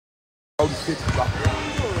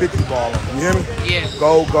Floaty 50 ball on. You hear me? Yeah.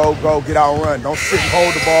 Go, go, go. Get out and run. Don't sit and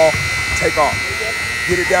hold the ball. Take off.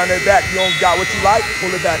 Get it down there back. You don't got what you like,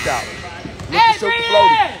 pull it back out. Look to shoot the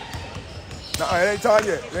floaty. Nah, it ain't time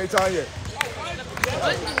yet. It ain't time yet.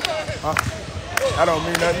 Huh? That don't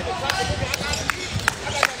mean nothing.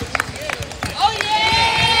 Oh, yeah!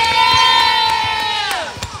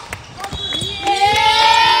 Yeah!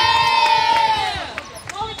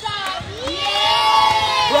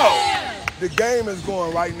 Bro, the game is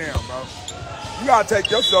going right now, bro. You gotta take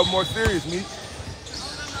yourself more serious, me.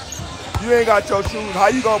 You ain't got your shoes. How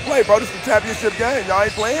you gonna play, bro? This is the championship game. Y'all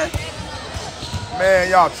ain't playing? Man,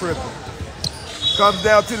 y'all tripping. Comes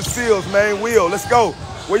down to the seals, man. Will, let's go.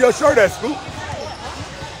 Where your shirt at, Scoop?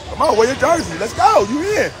 Come on, wear your jersey. Let's go. You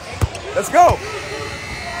in. Let's go.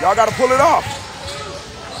 Y'all got to pull it off.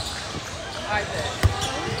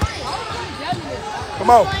 Come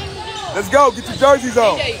on. Let's go. Get your jerseys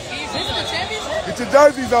on. Get your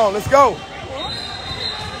jerseys on. Let's go.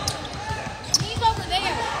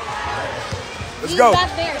 Let's go.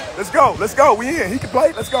 Let's go. Let's go. We in. He can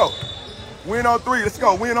play. Let's go. Win on 3. Let's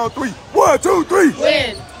go. Win on 3. 1, 2, 3.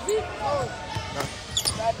 Win.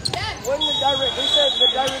 Wasn't the direct? They said the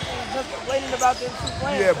direct was just waiting about them 2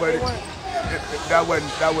 players. Yeah, but that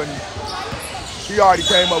wasn't. He already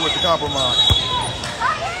came up with the compromise.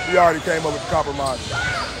 He already came up with the compromise.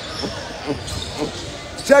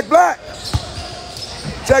 Check black.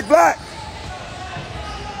 Check black.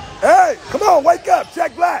 Hey, come on, wake up.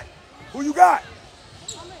 Check black. Who you got?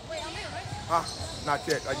 Huh? Not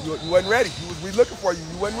yet. You wasn't ready. We looking for you.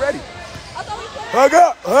 You wasn't ready. Hug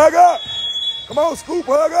up. Hug up. Come on, Scoop.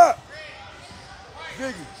 Hug up.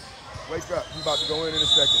 Ziggy, wake up. You about to go in a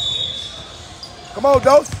second. Come on,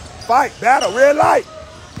 Dose. Fight. Battle. Red light.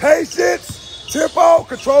 Patience. Tempo.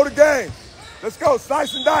 Control the game. Let's go.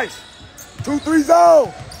 Slice and dice. 2-3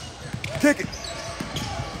 zone. Kick it.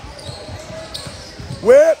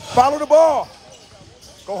 Whip. Follow the ball.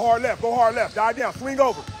 Go hard left. Go hard left. Dive down. Swing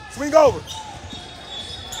over. Swing over.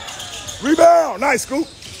 Rebound. Nice, Scoop.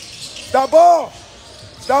 Stop ball.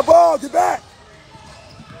 Stop ball. Get back.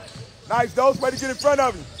 Nice, Dose. Way to get in front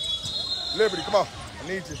of you. Liberty, come on. I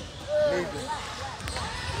need you. I need you.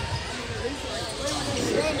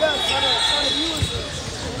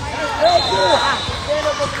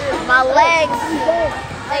 My legs,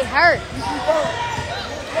 they hurt.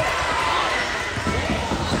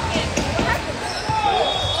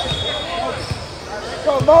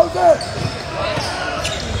 Go, Moses.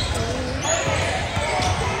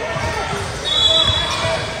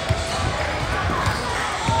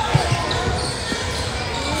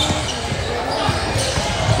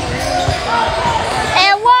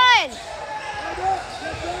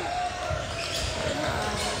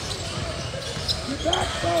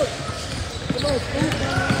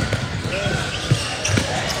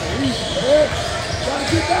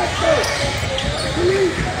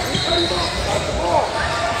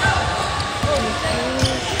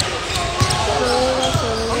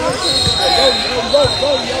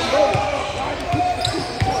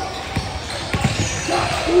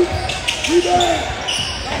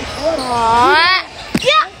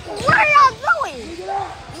 Yeah, what are y'all doing?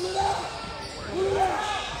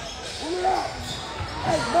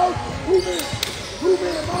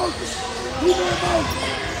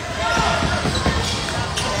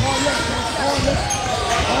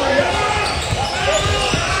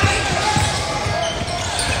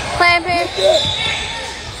 Clamp here.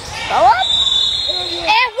 Go up.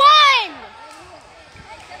 And 1.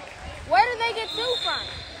 Where did they get 2 from?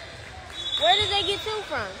 Where did they get 2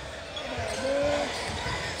 from?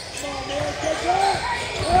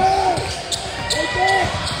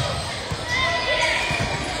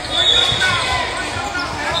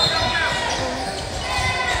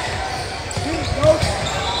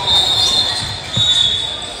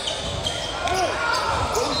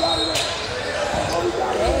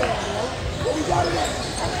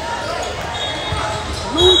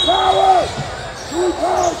 Louis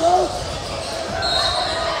Power, bro.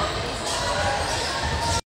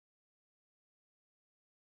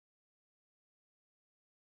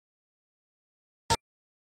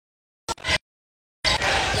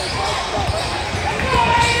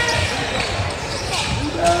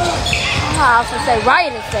 I was gonna say right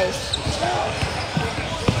in his face.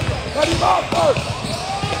 Cut him off first.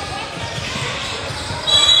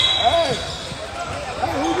 Hey,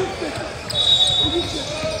 who you thinking? Who you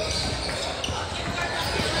thinking?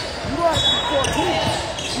 You got 14.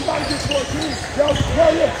 You gotta get 14. Yo,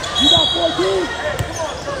 yeah. You got 14.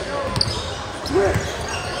 Switch.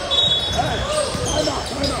 Hey, time out.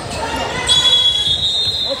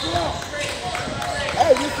 Watch it out.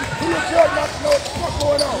 Hey, this is 2 o'clock.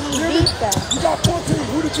 beat them. You got 14.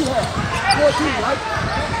 Who did you have? 14, right?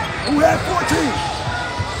 Who had 14?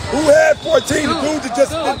 Who had 14? The dude that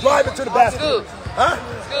just been driving to the basket. Huh?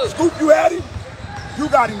 Scoop, you had him? You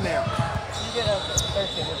got him now.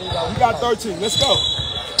 You got 13. Let's go.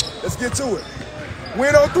 Let's get to it.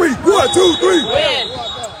 Win on 3. 1, 2, 3. Win.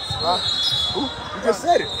 Huh? Who? You just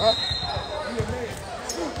said it, huh?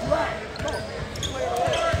 Scoop, you out. Come on.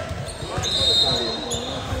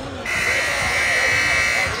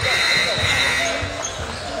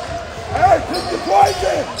 Hey, keep the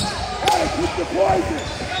poison! Hey, keep the poison!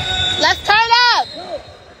 Let's turn up. Hey,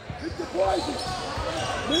 keep the poison!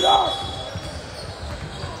 Lead up!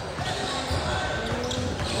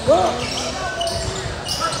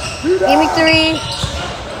 Give me 3.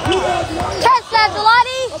 Catch that,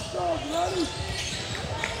 Gelati.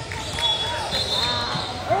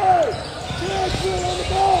 Hey, Campseals on the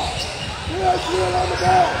ball! Campseals on the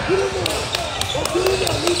ball! Get in there! Get in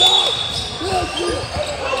there! Lead out! Campseals!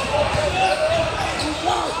 Lead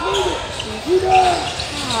out! Lead it! Lead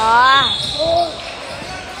out!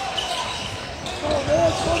 Come on, man!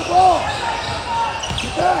 Throw the ball!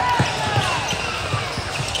 Get back!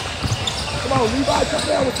 Come on, Levi, come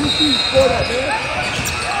down with 2 feet. Score that, man.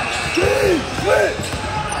 Steve, switch!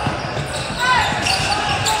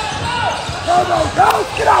 Go!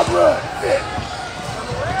 Get out, run! Sit!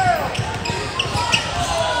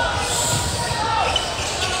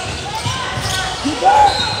 Get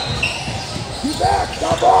back! Get back!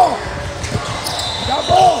 Stop ball! Stop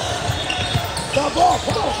ball! Stop ball!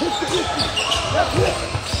 Come on, push the issue! That's it!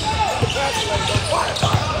 Fire!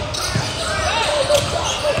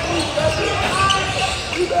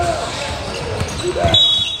 You down! You down!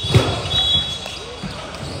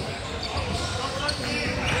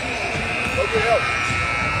 Okay, help!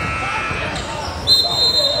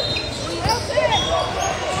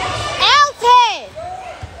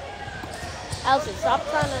 Elton, stop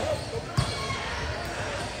trying to.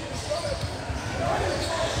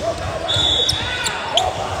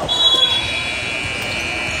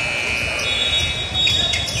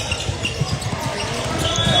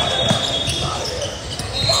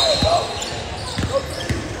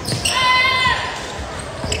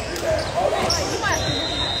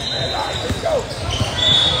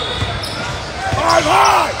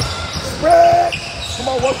 High! Spread! Come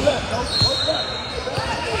on, what's left? What's left?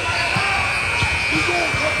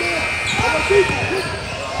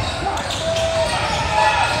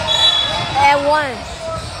 And 1.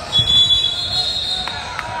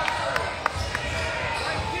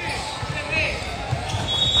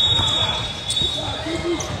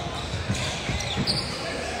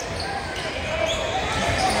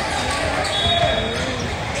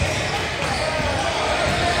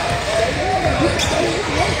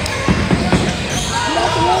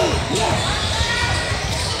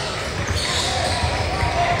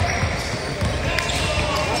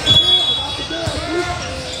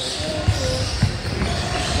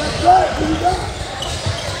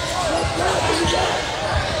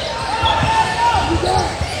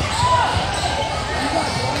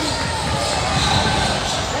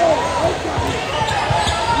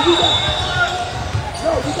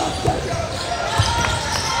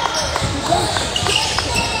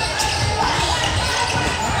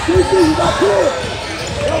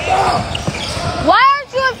 Why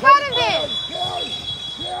aren't you in front of him?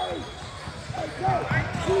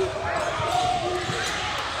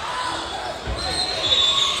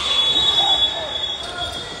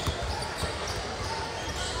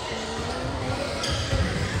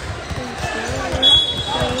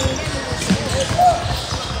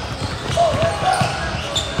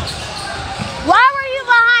 Why were you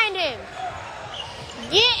behind him?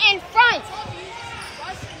 Get in front.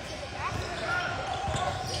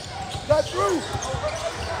 Cut through!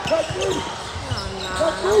 Cut through!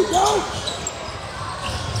 Cut through, go!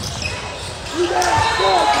 You there!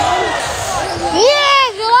 Go, go! Yeah,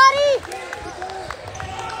 Gelati.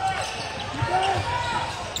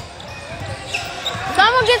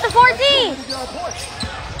 Someone get the 14.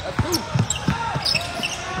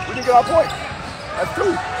 We didn't get our point. That's 2.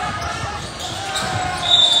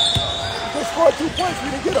 We just scored 2 points. We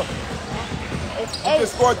didn't get them. We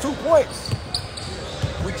just scored 2 points.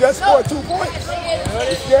 We just scored 2 points.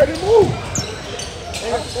 We're scared to move.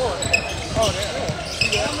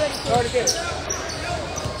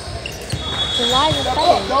 Why is it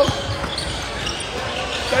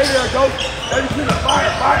Stay playing? there, go. Stay between the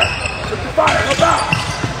fire, fire. Put the fire, help out.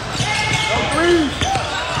 Go breathe.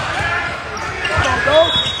 Come on, go.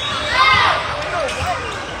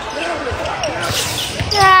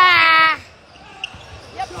 Ah.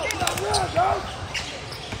 Get out, run, go.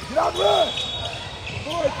 Get out, run.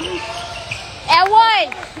 And 1.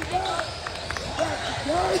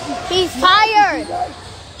 He's tired.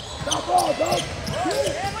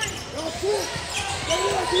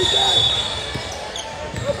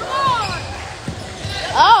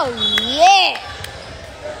 Oh, yeah.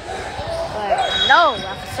 But no,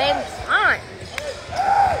 at the same time.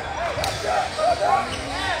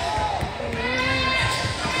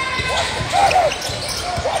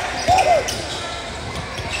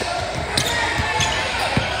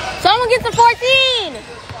 Someone gets a 14.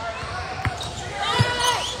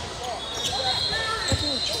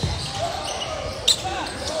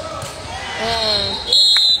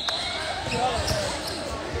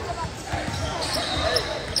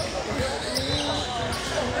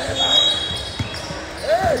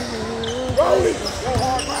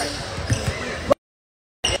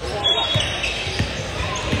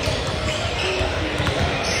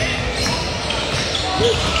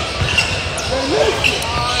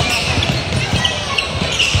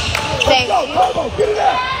 Thank you. Turbo, get it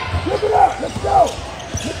out. Flip it out. Let's go.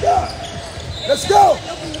 Let's go. Let's go.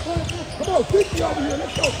 Come on, 50 over here.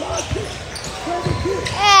 Let's go.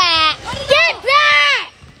 Get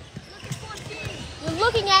back! You're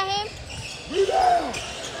looking at him. Rebound.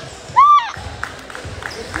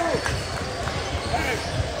 Let's go. Hey,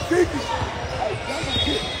 50. Hey,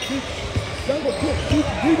 jungle kick.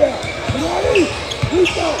 Rebound. Come on, Lee.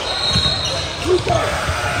 Rebound.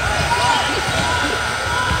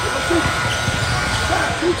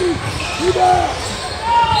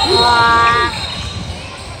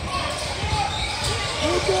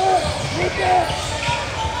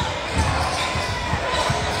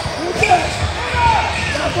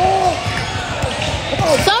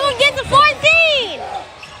 Someone gets a 14.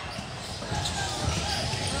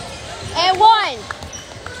 And 1.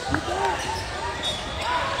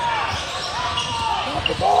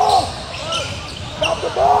 Stop the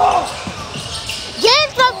ball. Get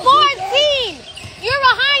the 14. You're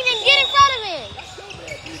behind him. Get in front of him.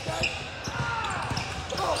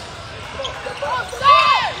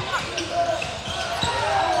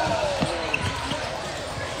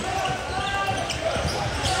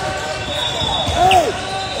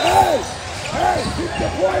 Hey, keep the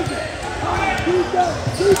poison. Keep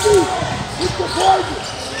the poison.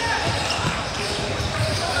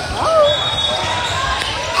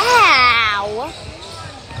 Ow.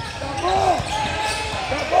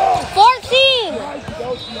 That ball. 14.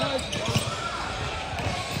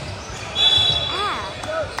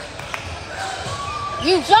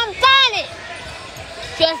 You jumped on it.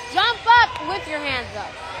 Just jump up with your hands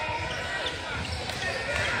up.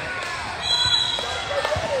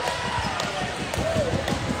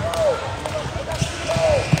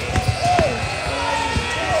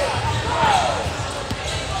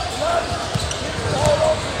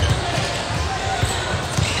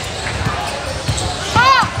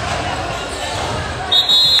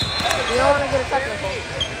 You don't want to get a technical.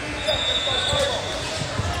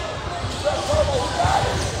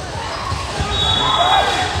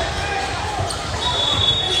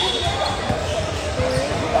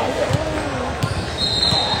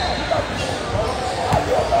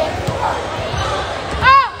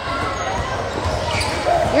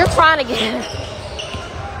 You're trying to get it.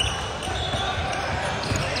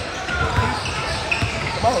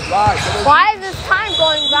 Why is this time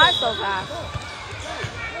going by so fast?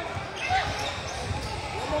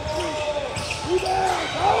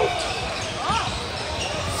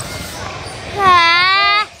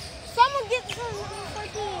 Someone get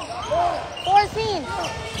 14.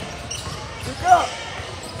 Pick up.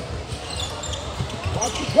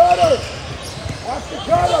 Watch the cutter.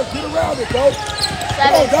 Get around it, go.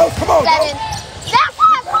 7. Come on, 7. That's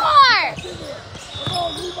not 4. Come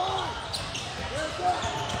on, Levi.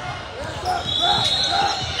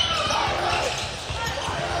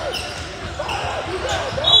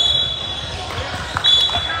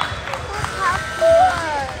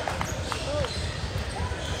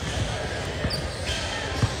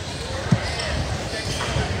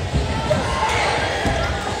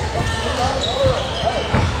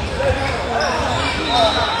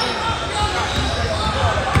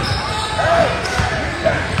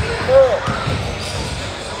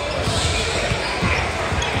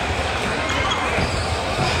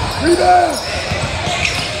 Rebound!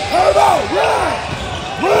 Turbo! Run!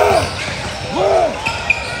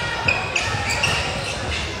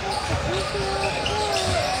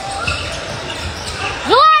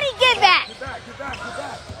 Vladi, get back! Get back!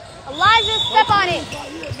 Elijah, step on it.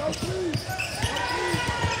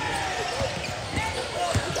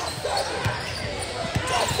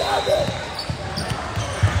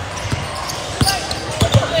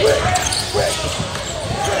 Quick!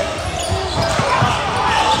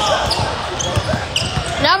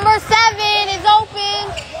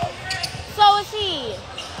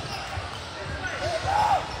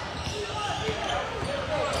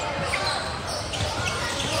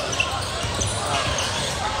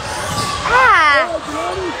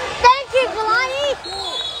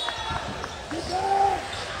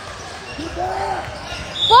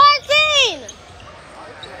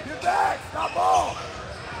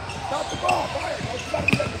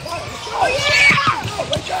 Oh, yeah! Go,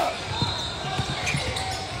 wake up.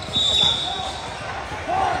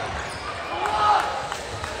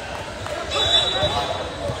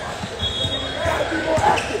 Gotta be more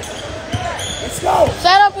active. Let's go.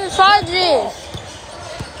 Set up your charges.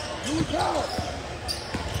 Move out.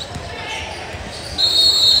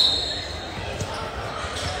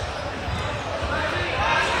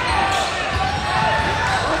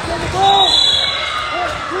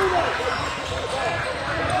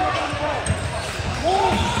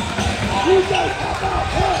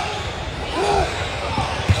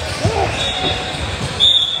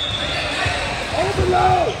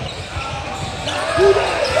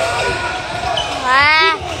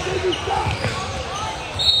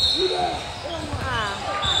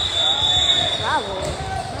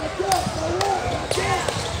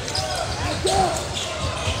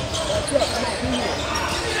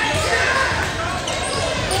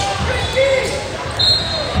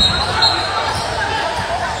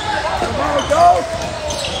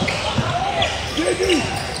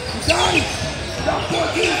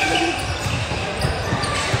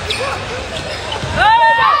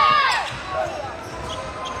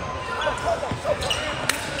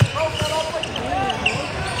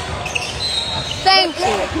 Thank you.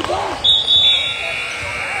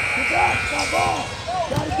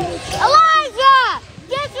 Elijah,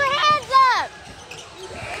 get your hands up.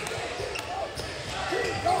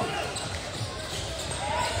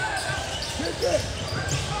 That's it.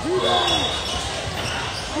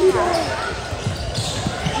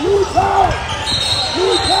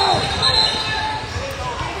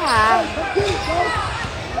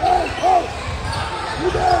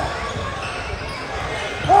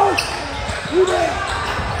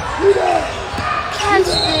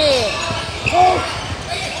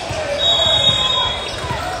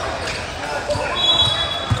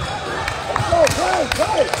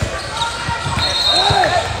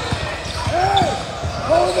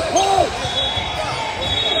 Hold the post!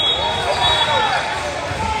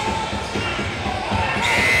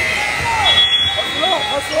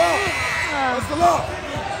 Hustle up!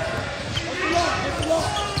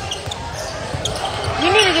 You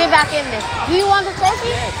need to get back in this. Do you want the trophy?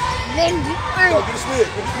 Yes. Then you earn Go, it. get a swig.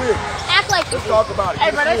 Act like you Let's do. talk about it.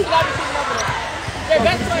 Hey, bro, they should not be shooting over there. Their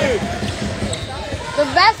best player. The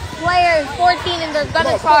best player is 14 and they're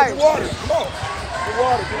gonna Get charge. water. Come on. Get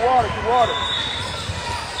water. Come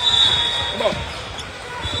on.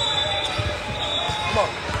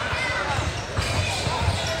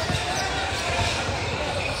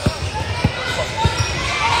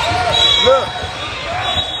 Look.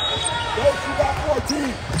 Coach, you got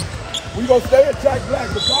 14. We gonna stay at Jack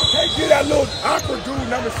Black, but y'all can't get that little awkward dude,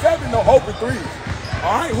 number 7, no open threes.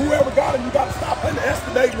 All right, whoever got him, you gotta stop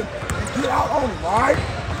underestimating him and get out on him, all right?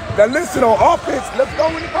 Now listen, on offense, let's go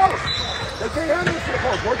in the post. They can't handle it to the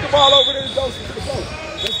post. Work the ball over there and go to the post.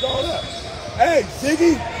 Let's go up. Hey,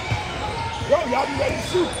 Ziggy. Yo, y'all be ready to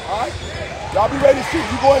shoot, all right? Y'all be ready to shoot.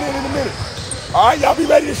 You going in a minute. All right, y'all be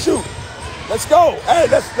ready to shoot. Let's go. Hey,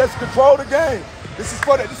 let's control the game. This is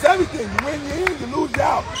everything. You win, you in, you lose, you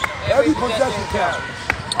out. Every possession counts.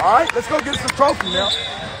 All right, let's go get us a trophy now.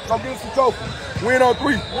 Let's go get us a trophy. Win on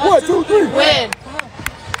 3. 1, 2, 3. Win.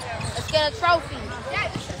 Let's get a trophy.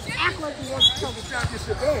 Act like you want the trophy.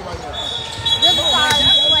 Championship game right now. You're the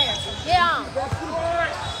best player. Get on.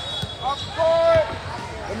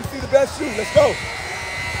 Let me see the best shoot. Let's go.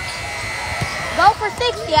 Go for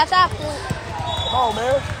 60 at that point. Come on,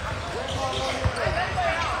 man.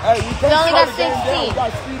 Hey, we We only got slow the game down. 16. We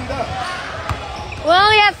gotta speed it up. We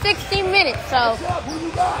only have 16 minutes, so. What's up? Who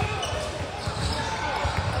you got?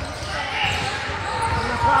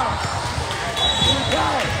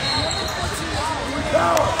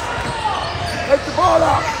 Take the ball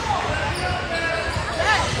out.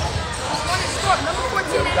 Number 14 at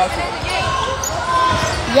the end of the game.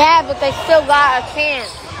 Yeah, but they still got a chance.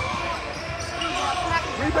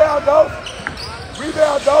 Rebound,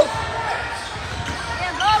 Dose.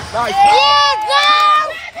 Nice. Yeah, go!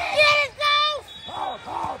 Get it, go!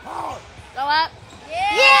 Power. Go up.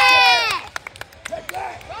 Yeah! Take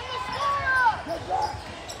that.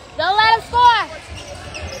 Don't let him score.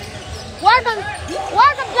 Work him,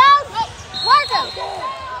 Joe. Work him.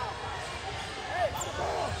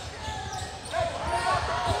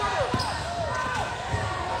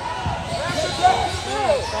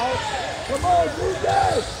 Come on, DJ.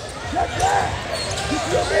 Check that. Get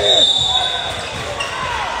your man.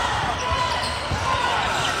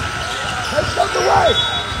 Take something away.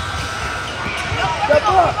 Step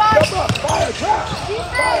up. Fire, trap.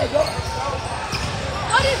 Fire, go.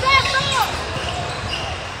 What is that for?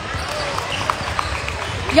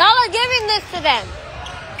 Y'all are giving this to them.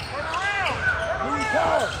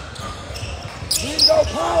 power. Ringo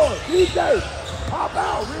power. DJ. Pop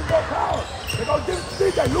out. Ringo power. They're going to give it to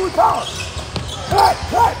DJ. Louis power. Cut.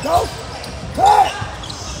 Go. Cut.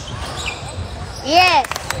 Yes.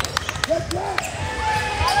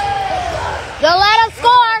 Don't let him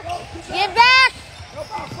score. Get back.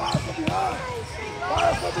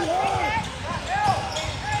 Fire from behind.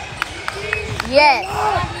 Yes.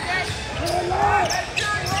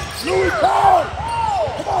 Louis power.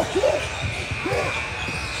 Come on, kid.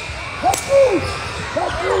 Cut through.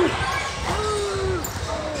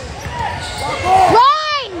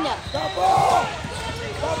 Run. Stop ball.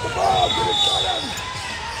 Stop the ball. Get it shot at me.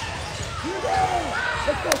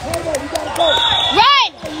 Let's go, Turbo. We gotta go.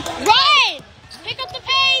 Run. Pick up the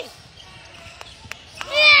pace.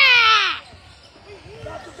 Yeah.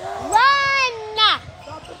 Stop the ball. Run.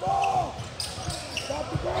 Stop the ball.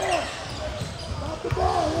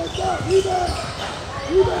 Let's go. Rebound.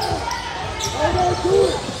 Hold on to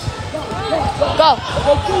it. Go.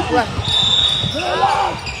 Run. They're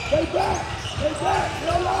alive. Stay back.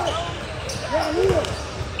 They're alive. They're here.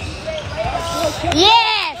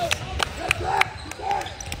 Yes. Get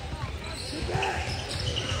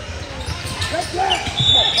back.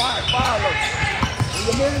 Come on, fire.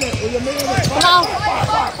 Where your man at? Come on.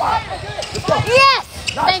 Fire. Let's go. Yes.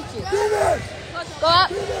 Thank you. Go up.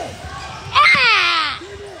 Ah.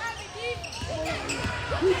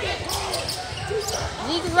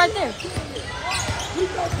 Zeke is right there.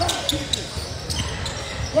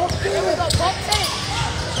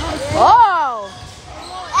 Oh.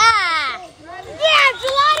 Ah. Yeah,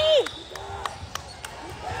 Gelati.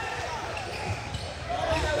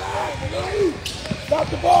 Stop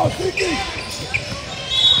the ball, Zeke.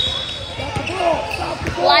 Stop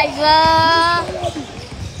the ball. Liza.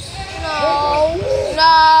 No.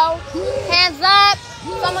 Hands up.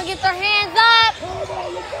 Someone get their hands up.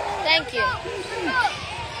 Thank you.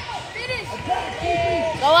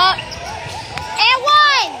 Go up. And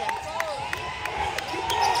one.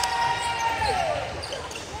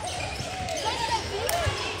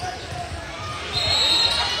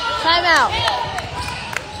 Timeout.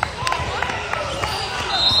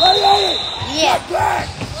 Yeah.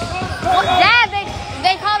 Well, Dad,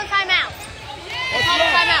 they called a timeout.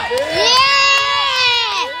 Yeah.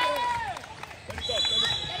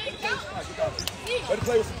 Let it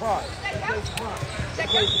play with surprise.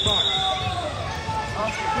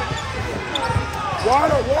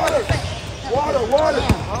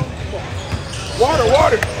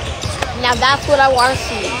 Water. Now that's what I want to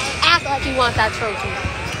see. Act like you want that trophy.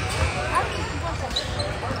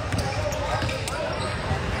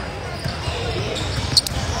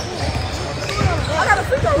 I got a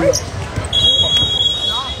free throw, right?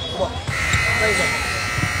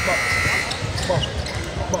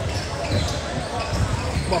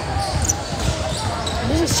 Come on.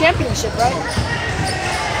 This is championship, right?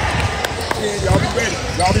 Yeah, y'all be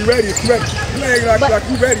ready. If you ready. You ain't like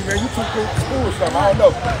you ready, man. You too cool for school or something. I don't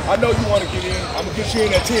know. I know you want to get in. I'm going to get you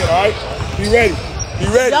in at 10, all right? Be ready. If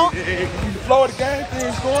you flow of the game,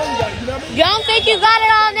 things going, you know what I mean? Don't think you got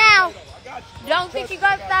it all now. Don't think you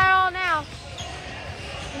got that all now.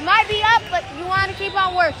 You might be up, but you want to keep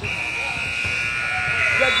on working.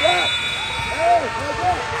 Get back. Hey, get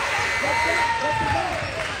back.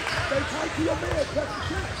 Stay tight to your man.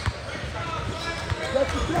 Touch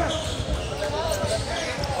the catch.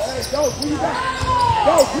 Hey, go. Who you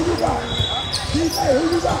got? DJ, who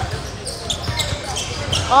you got?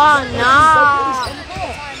 Oh, no.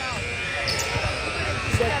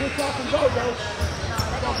 Push off and go, yo.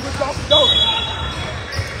 Push off and go.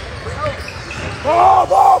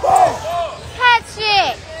 Ball. Catch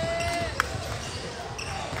it.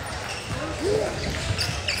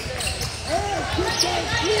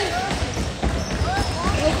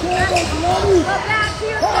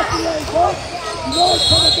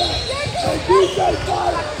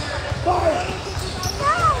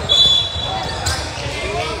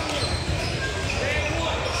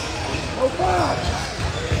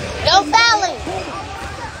 No fouling.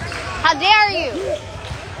 How dare you?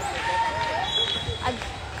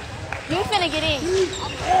 You finna get in.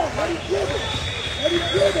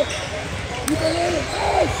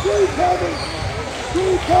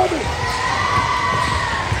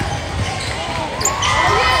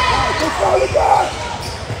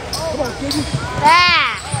 Come on, Jiggy.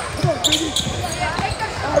 Ah. Come on, Jiggy.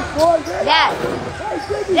 Nice, boy. Dad.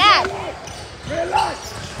 Dad. Relax.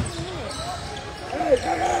 Hey,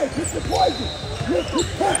 get the poison.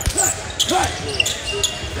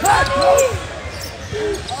 Cut, coach.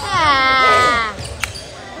 Ah.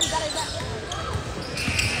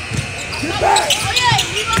 Get back.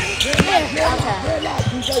 Okay. Relax,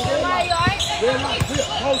 DJ. Relax.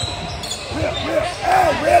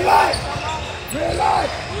 red light. Red light.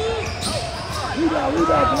 Rebound,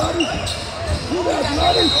 bloody. Rebound,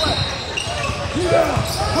 bloody. Rebound.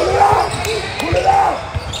 Pull it out. Pull it out.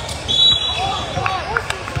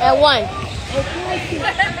 At 1.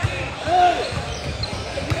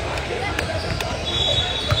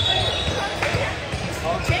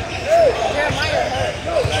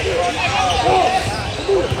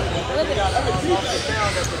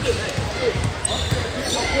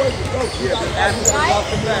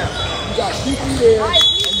 You got DP there, and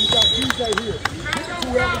you got DJ here.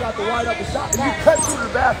 Whoever got the wide open shot, and you cut through the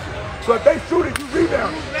basket. So if they shoot it, you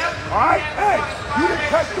rebound. All right? Hey, you didn't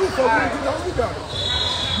cut through, so we didn't get no rebound.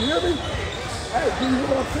 You hear me? Hey, do you hear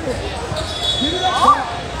what I'm saying? Get it up top.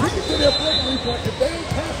 Pick it to their flick three-point. If they ain't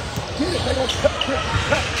cut, get it. They're going to cut.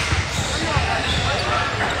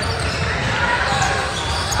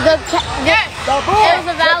 It was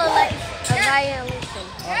a violation.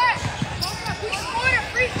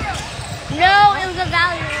 No, it was a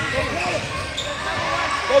violation.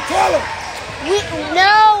 Go tell him.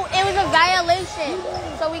 No, it was a violation.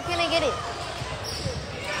 So we couldn't get it.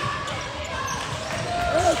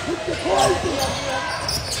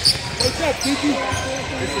 Wake up, Kiki.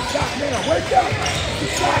 It's a shot now. Wake up. It's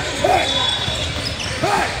a shot. Cut.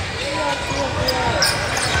 Cut.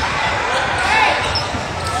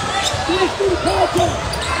 Finish through the contact.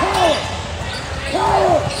 Power.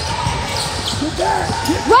 Power. Get back.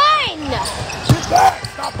 Get back. Run! Get back.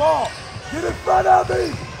 Stop ball. Get in front of me.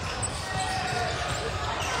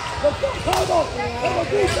 Let's go. Come on. Let's go,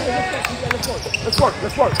 DJ. Let's work.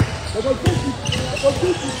 Let's work. Let's go, DJ. Let's go,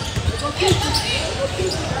 DJ. Let's go, DJ. Let's go,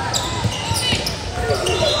 DJ.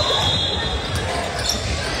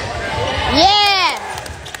 Yeah!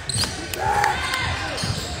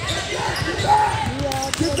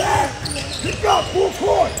 Get back! Get up! Full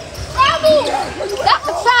court! Travel! That's a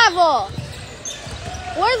travel!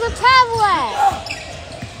 Where's the travel at?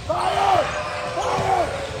 Fire! Fire!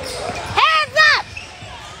 Hands up!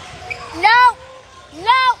 No!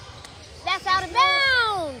 No! That's out of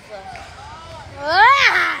bounds!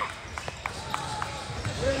 Ah!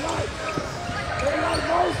 Red light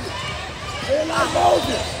Moses! Red light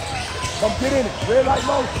Moses! Come get in it! Red light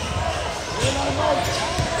Moses! Red light Moses!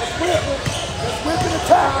 Let's whip! Let's whip in the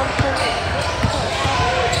top!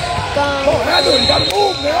 Come on, handle it! You gotta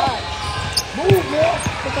move now! Move now!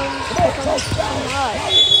 Come on, coach down!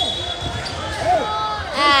 Hey!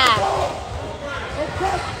 Don't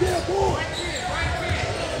cross the damn board!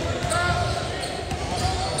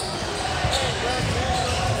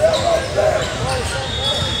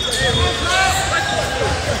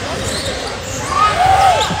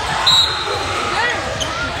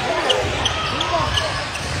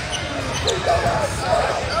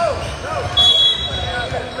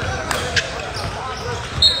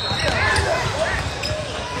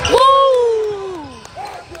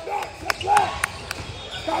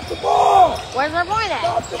 Stop the ball! Where's our point at?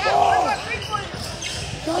 Stop the ball!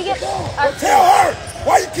 Can we get Go tell her!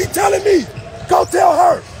 Why you keep telling me? Go tell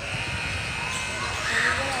her!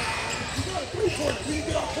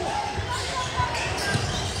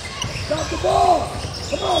 Stop the ball!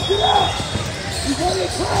 Come on, get out! You got your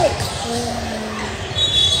play!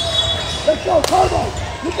 Let's go, Turbo!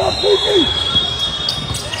 Look up, Pinky!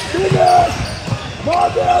 Get it!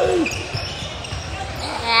 Marbury!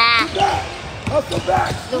 Get back! Hustle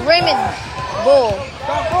back! the Raymond Bull?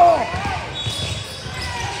 Stop ball!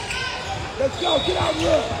 Let's go, get out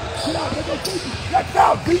here! Get out, let's go, Pinky! Let's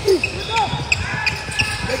out, Pinky!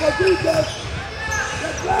 Let's go, DJ!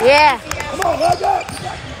 Yeah. Come on, hug up!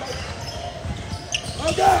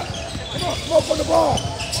 Hug up! Come on, smoke on the ball!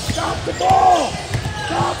 Stop the ball!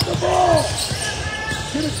 Stop the ball!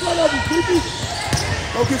 Get in front of him, Pinky!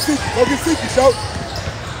 Go get Siki, Shout!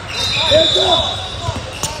 Hands up!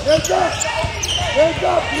 Hands up! Hands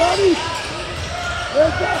up, bloody!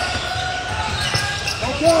 Hands up!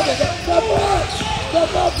 Don't grab it! Step up!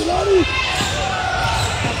 Step up, bloody!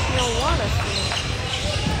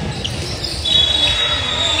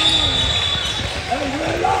 Hey,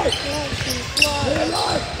 red light! Red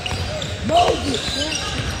light! Moses!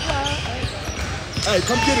 Hey,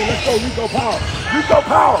 come get it. Let's go, Rico Power. Rico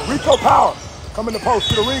Power! Rico Power! Come in the post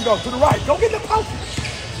to the ring, go to the right. Go get in the post!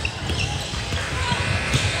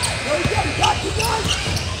 There you go, you got you guys!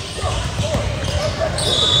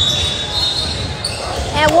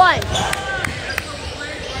 And 1.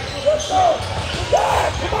 Let's go!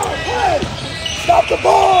 Yeah, come on, play! Stop the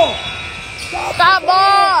ball! Stop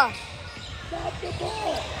ball! Stop the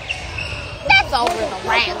ball! That's over the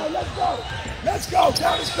ramp. Let's go! Let's go!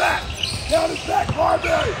 Down his back! Down his back!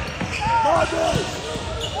 Marbury! Marbury!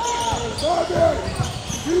 Marbury!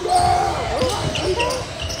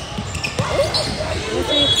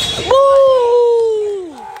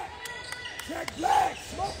 Woo! Check black.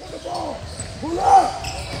 Smoke on the ball. Pull up.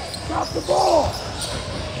 Stop the ball.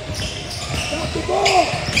 Stop the ball.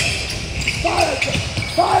 Fire.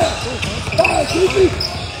 Fire. Fire.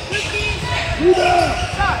 Rebound.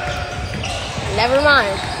 Never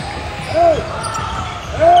mind. Hey.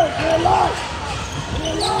 Hey, get alive.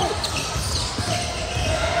 Get alive.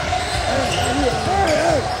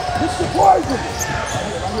 Hey. Hit the poison.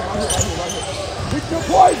 Hit the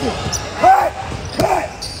poison. Cut.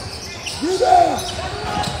 Rebound.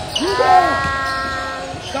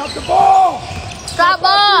 Stop the ball. Stop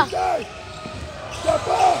ball. Stop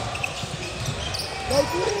ball. Go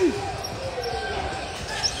three.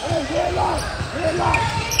 Hey, get alive.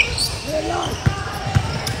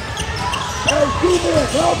 Hey, 2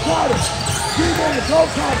 minutes, go cut it. 2 minutes, go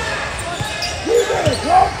cut it. 2 minutes,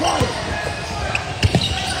 go cut it.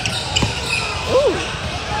 Ooh.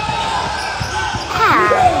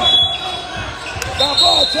 Rebound. Stop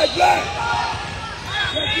ball, check black.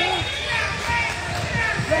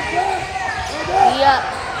 Yep.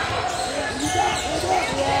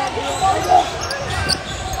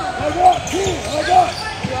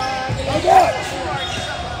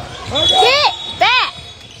 Get back!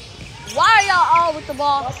 Why are y'all all with the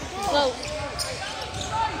ball? So,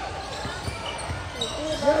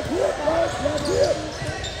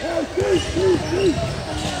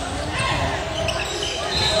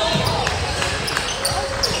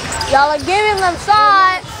 y'all are giving them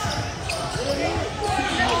shots.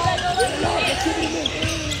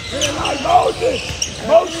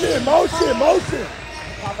 Motion.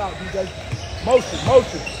 Pop out, DJ. Motion.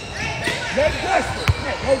 Next gesture.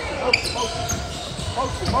 Motion.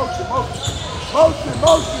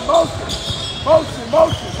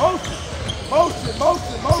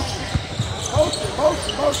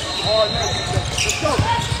 Hard next. Let's go.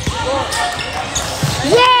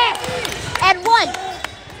 Yeah! And one.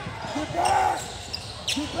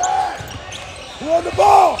 Get back. You on the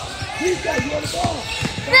ball. DJ, you on the ball.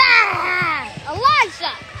 Ah!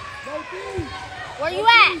 Elijah! No three. Where you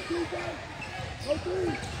at? No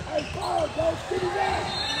three. Hey, fire, go. Give me that.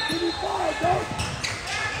 Give me fire, go.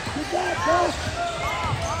 Get back, go.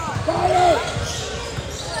 Fire.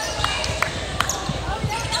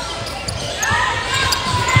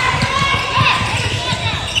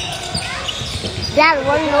 Dad,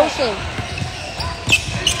 run motion.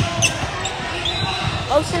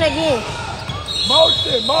 Motion again.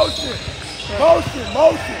 Motion.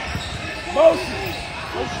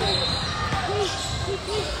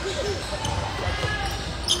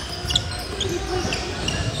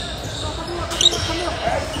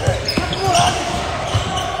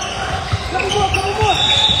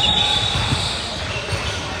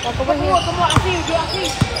 Come on, I see you.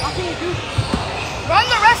 Run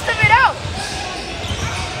the rest of it out.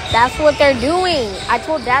 That's what they're doing. I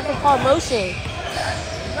told Dad to call motion.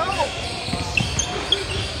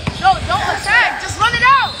 No, don't attack. Just run it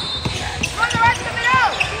out. Run the rest of it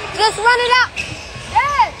out. Just run it out.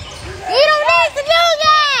 Yes. You don't need to do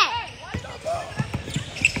that.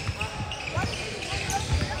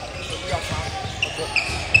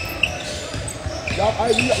 Y'all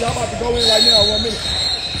about to go in right now, 1 minute.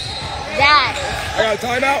 Dad. I got a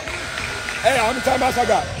timeout. Hey, how many timeouts I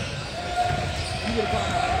got? You get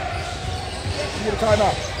a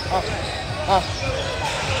timeout.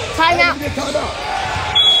 Timeout. You get a timeout.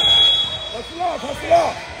 Hustle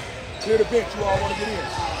off. Clear the bench. You all want to get in.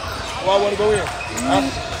 You all want to go in.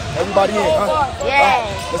 Everybody in, huh? Yeah.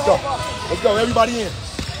 Let's go. Everybody in.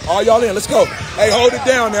 All y'all in. Let's go. Hey, hold it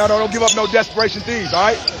down now. Don't give up no desperation thieves, all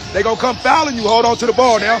right? They going to come fouling you. Hold on to the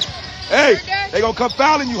ball now. Hey, they going to come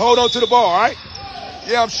fouling you. Hold on to the ball, all right?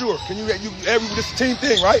 Yeah, I'm sure. Can you this is a team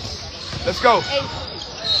thing, right? Let's go.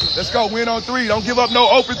 Let's go. Win on three. Don't give up no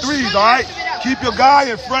open threes, all right? Keep your guy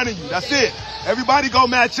in front of you. That's it. Everybody go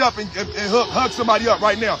match up and hug somebody up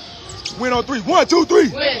right now. Win on three. 1, 2, 3. Win.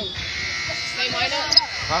 Same lineup.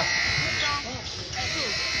 Huh?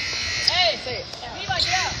 Hey, say it.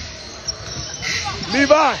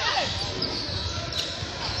 Levi.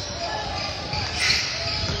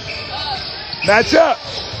 Match up.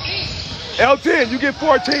 L10, you get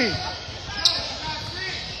 14.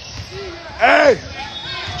 Hey.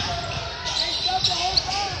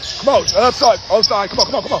 Come on, upside, outside. Come on.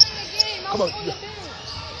 Come on.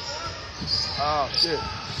 Oh, shit.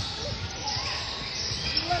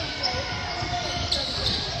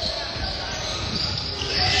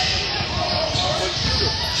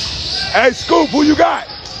 Hey, Scoop, who you got?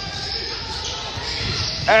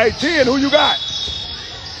 Hey, 10, who you got?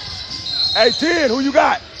 Hey, 10, who you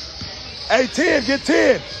got? Hey, 10, get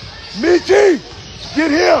 10. Michi,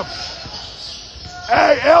 get him.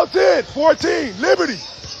 Hey, Elton, 14, Liberty.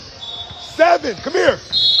 7, come here.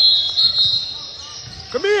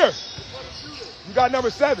 Come here. You got number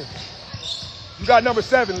 7. You got number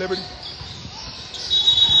 7, Liberty.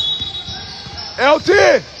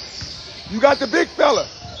 Elton, you got the big fella.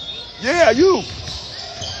 Yeah, you.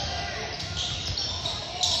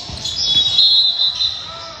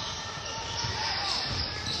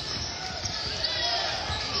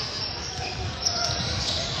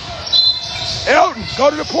 Elton, go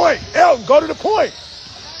to the point. Elton, go to the point.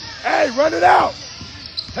 Hey, run it out.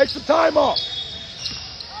 Take some time off.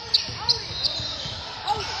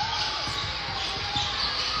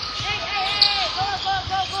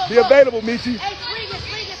 Be available, Michi.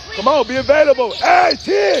 Come on, be available. Hey,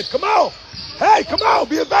 10, come on. Hey, come on,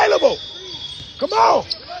 be available. Come on.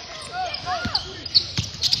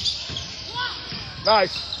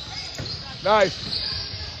 Nice. Nice.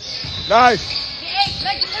 Nice.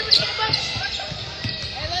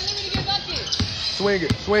 Swing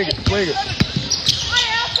it, swing it, swing it.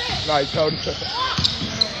 Nice, Cody.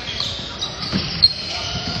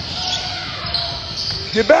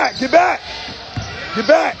 Get back, get back. Get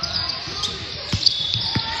back.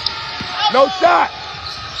 No shot.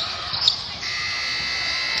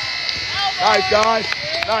 Nice, guys.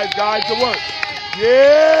 Nice, guys. Good work.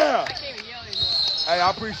 Yeah. Hey, I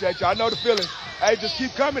appreciate you. I know the feeling. Hey, just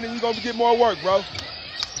keep coming and you're going to get more work, bro.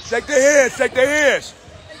 Shake their hands. Shake their hands.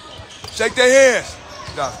 Shake their hands.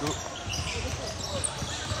 Nah, good.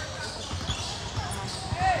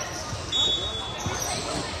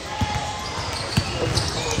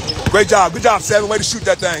 Great job. Good job, 7. Way to shoot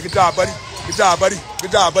that thing. Good job, buddy. Good job, buddy.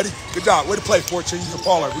 Good job, buddy. Good job. Way to play, 14. You're a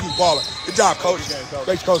baller. We need a baller. Good job, coach.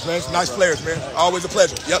 Great coach, man. Nice players, man. Always a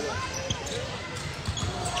pleasure. Yep.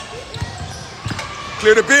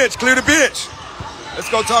 Clear the bench. Clear the bench. Let's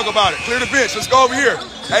go talk about it. Clear the bench. Let's go over here.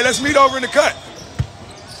 Hey, let's meet over in the cut.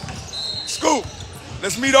 Scoop.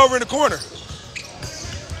 Let's meet over in the corner.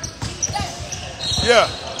 Yeah.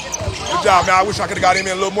 Good job, man. I wish I could have got him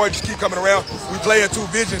in a little more. Just keep coming around. We play in 2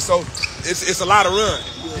 visions, so it's a lot of run.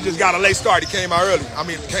 He just got a late start. He came out early. I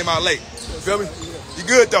mean, came out late. You feel me? He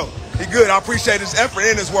good, though. He good. I appreciate his effort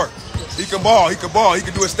and his work. He can ball. He can ball. He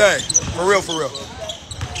can do his thing. For real, for real.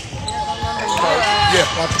 Yeah.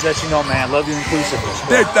 I want to let you know, man, love you inclusiveness.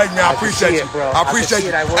 Thank me. I appreciate you. Bro. I appreciate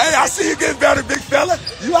you. Hey, I see you getting better, big fella.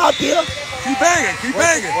 You out there. Keep banging. Keep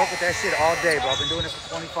banging. Work with that shit all day, bro. I've been doing it for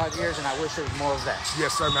 25 years, and I wish there was more of that.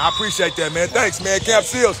 Yes, sir, man. I appreciate that, man. Thanks, man. Camp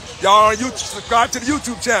Seals. Y'all on YouTube. Subscribe to the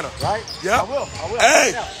YouTube channel. Right? Yeah. I will.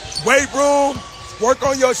 Hey, weight room. Work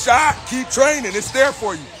on your shot. Keep training. It's there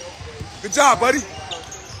for you. Good job, buddy.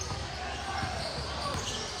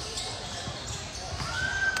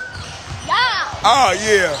 Oh,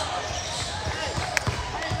 yeah.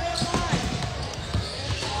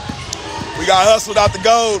 We got hustled out the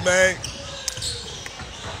gold, man.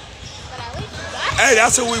 Hey,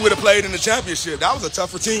 that's who we would have played in the championship. That was a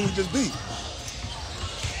tougher team we just beat.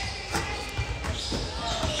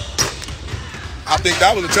 I think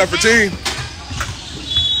that was a tougher team.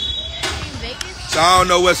 So I don't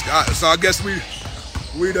know what's. So I guess we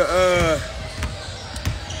the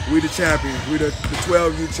champions. We the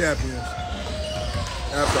 12U champions.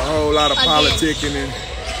 After a whole lot of politicking and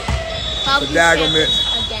bedagglement.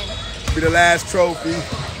 Be the last trophy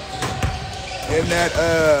in that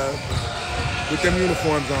with them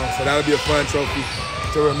uniforms on. So that'll be a fun trophy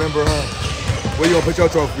to remember, huh? Where you gonna put your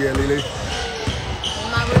trophy at, Lily? In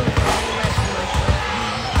my room.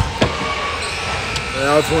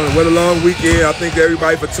 I just want to what a long weekend. I thank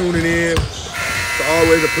everybody for tuning in. It's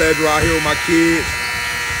always a pleasure out here with my kids.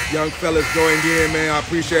 Young fellas joined in, man. I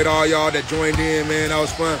appreciate all y'all that joined in, man. That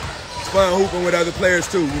was fun. It's fun hooping with other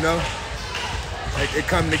players too, you know? Like it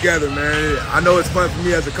coming together, man. I know it's fun for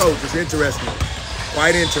me as a coach. It's interesting.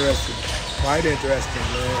 Quite interesting. Quite interesting,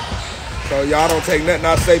 man. So y'all don't take nothing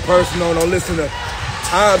I say personal. Don't listen to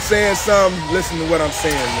I'm saying something. Listen to what I'm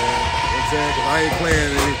saying, man. You know what I'm saying? Because I ain't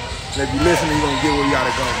playing it. And if you listen, you're going to get where you got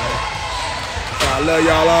to go, man. So I love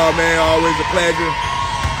y'all all, man. Always a pleasure.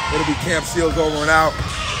 It'll be Camp Seals over and out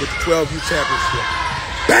with the 12U championship.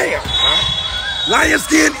 Bam!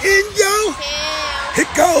 Lionsden in yo. It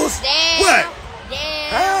goes. Damn. What? Damn.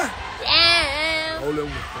 Huh? Damn. Rolling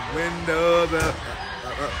with the windows up.